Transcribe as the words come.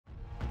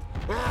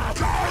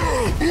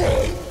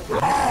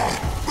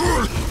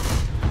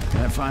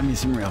Gotta find me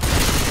some real.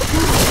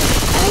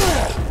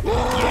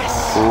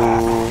 Yes.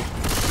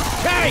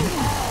 Hey!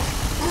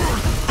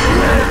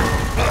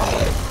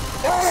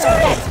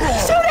 Shoot it!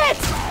 Shoot it!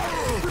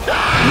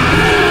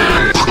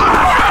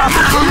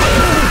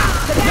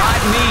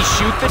 Not me.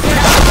 Shoot the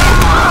devil.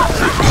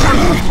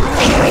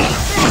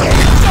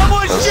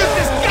 Someone shoot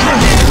this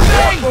goddamn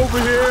thing! Over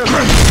here.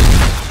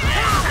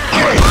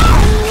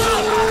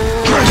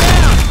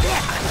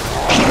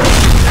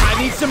 I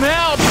need some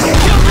help.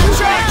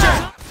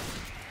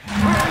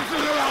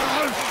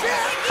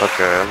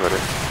 Okay, I'm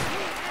ready.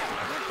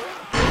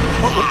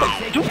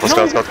 Let's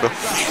go.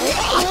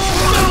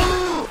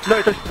 No,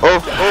 Oh!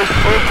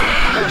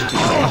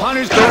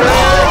 Hunter's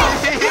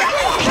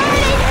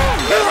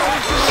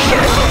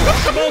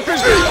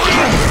Smokers!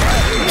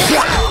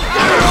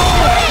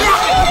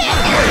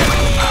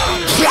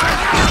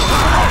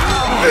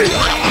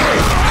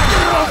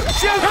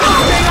 Shoot this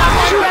thing on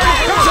my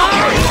back!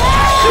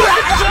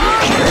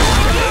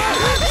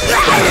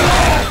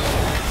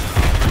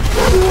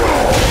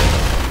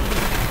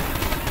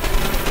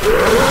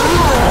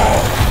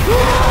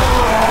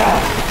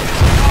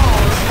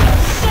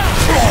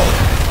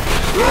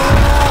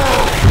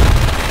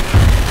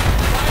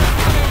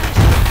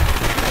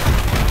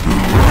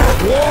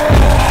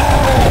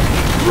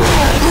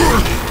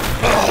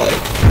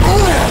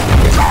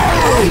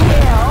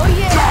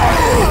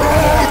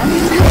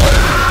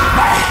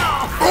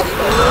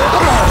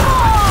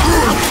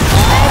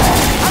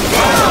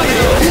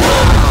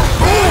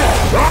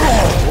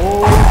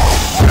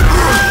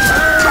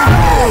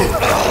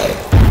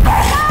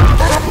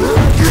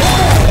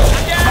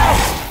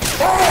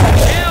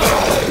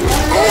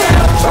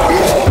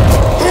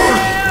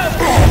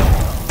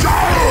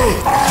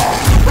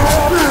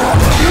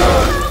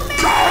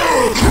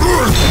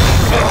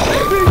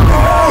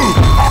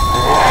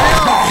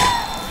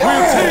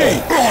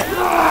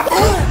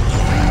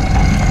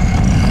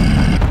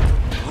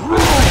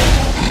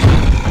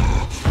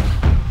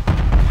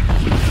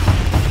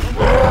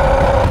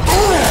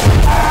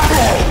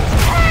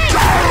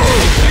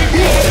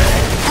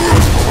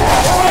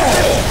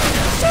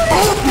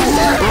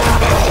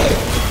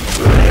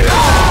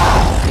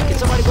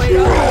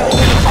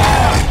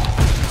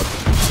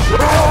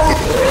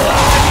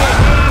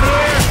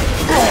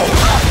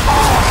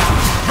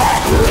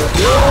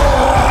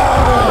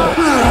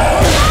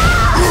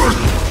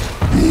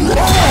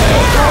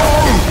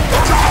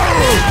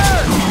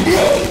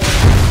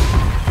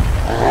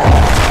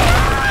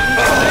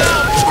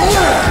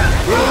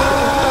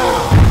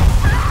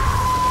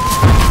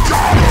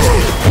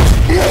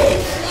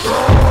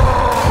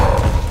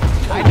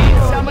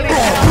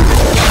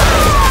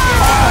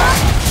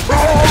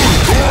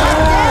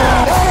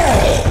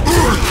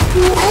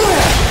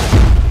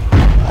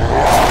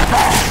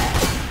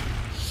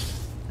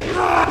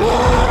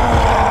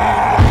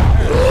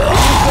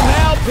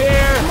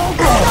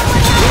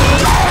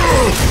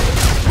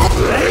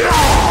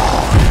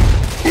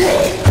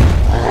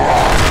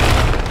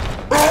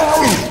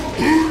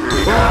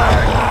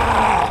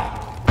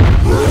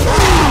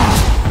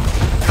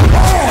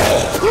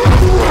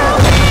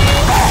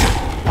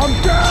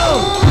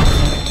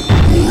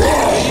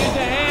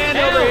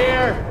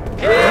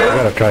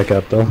 Strike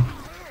up though.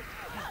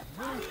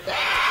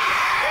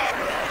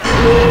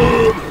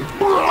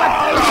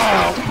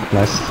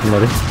 Nice, I'm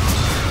ready.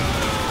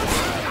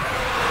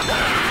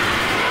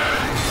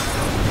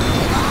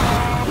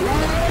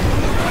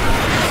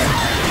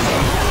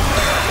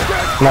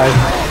 Nice.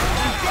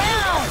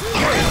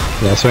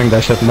 Yeah, swing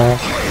that shit more.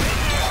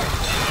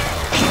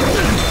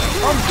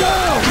 I'm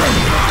down!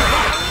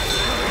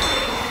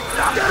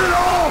 Get it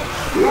off!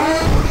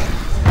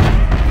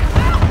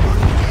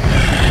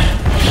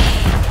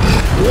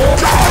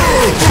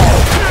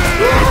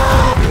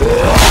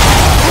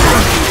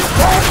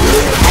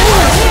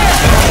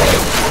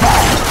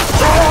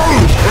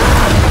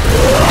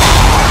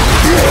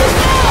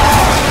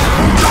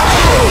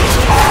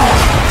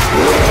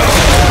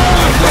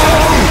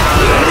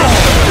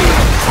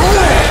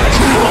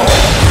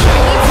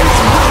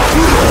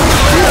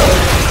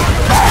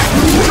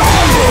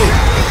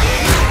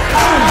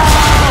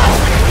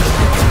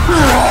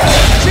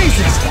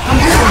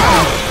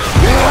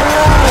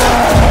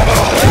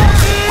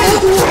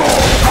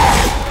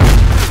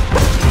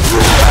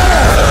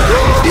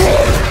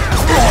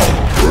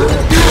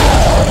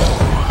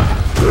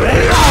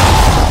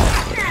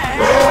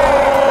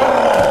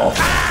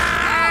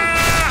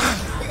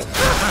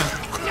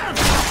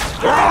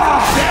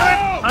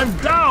 I'm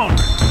down!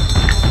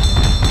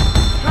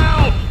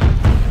 Help!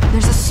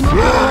 There's a smoke.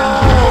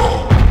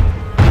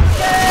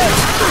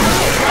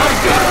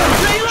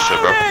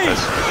 Sugar.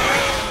 Nice.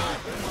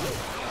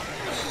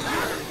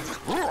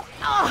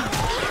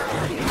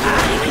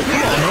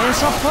 Man,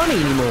 it's not funny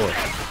anymore.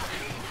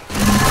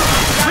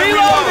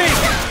 Reloading!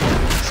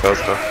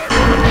 Let's go.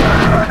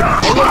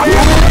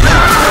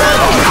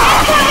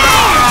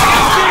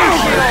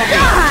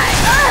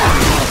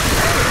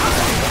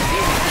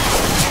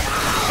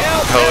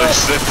 Holy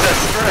shit,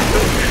 that's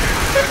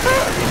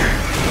right.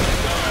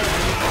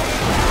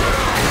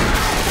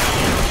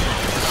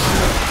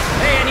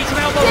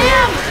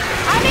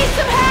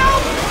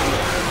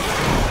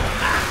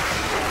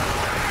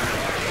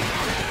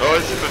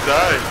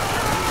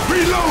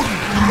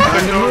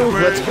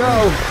 Let's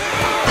go.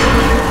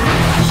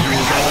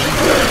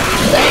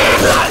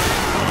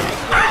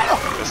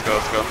 Let's go,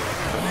 let's go.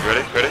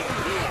 Ready? Ready?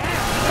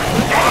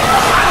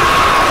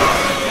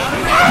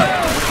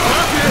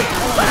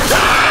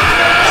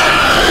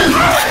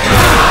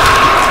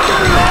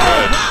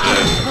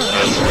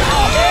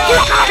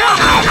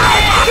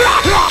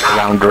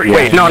 Rounder, yeah.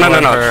 Wait, no.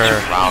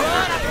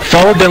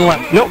 Forward then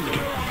left. Nope.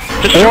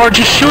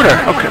 Just shoot her.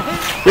 Okay.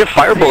 We have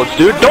fire bullets,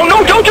 dude. Don't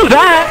do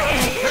that!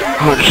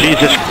 Oh,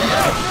 Jesus.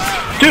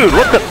 Dude,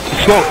 what the?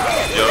 Smoke.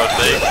 Yo,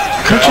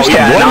 thanks. Just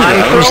yeah, I don't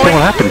non-throwing? understand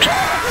what happened.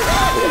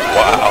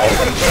 Wow.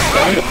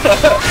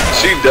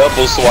 She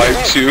double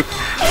swiped you.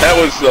 That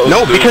was so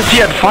No, stupid. because he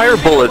had fire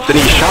bullets and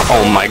he shot.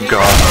 Oh my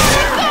god.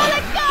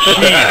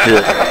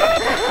 Jesus.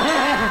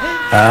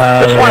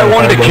 That's why I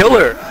wanted to kill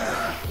her.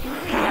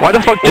 Why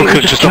the fuck didn't we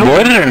Just kill her?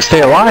 avoid her and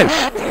stay alive.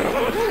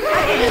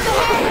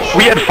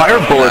 We had fire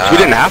bullets. We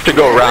didn't have to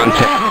go around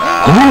to...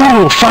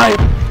 Ooh, fire!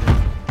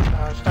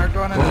 Start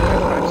going in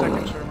 5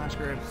 seconds for my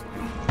spirit.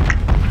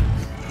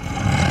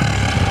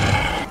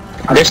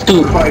 There's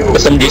two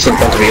SMGs in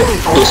front of you.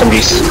 2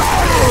 SMGs.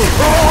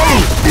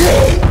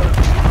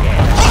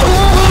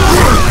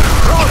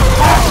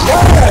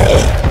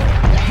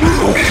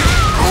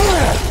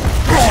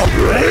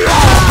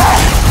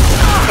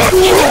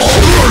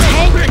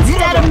 Tank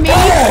instead of me.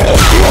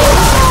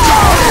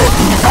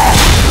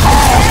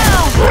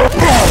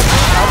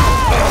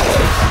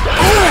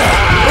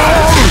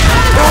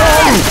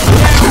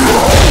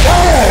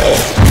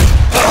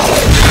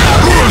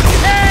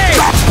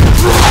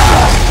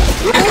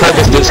 How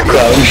does this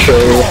crown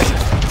show?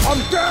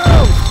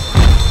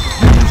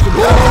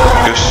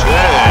 Good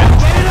shit.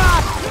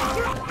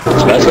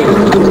 It's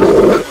massive.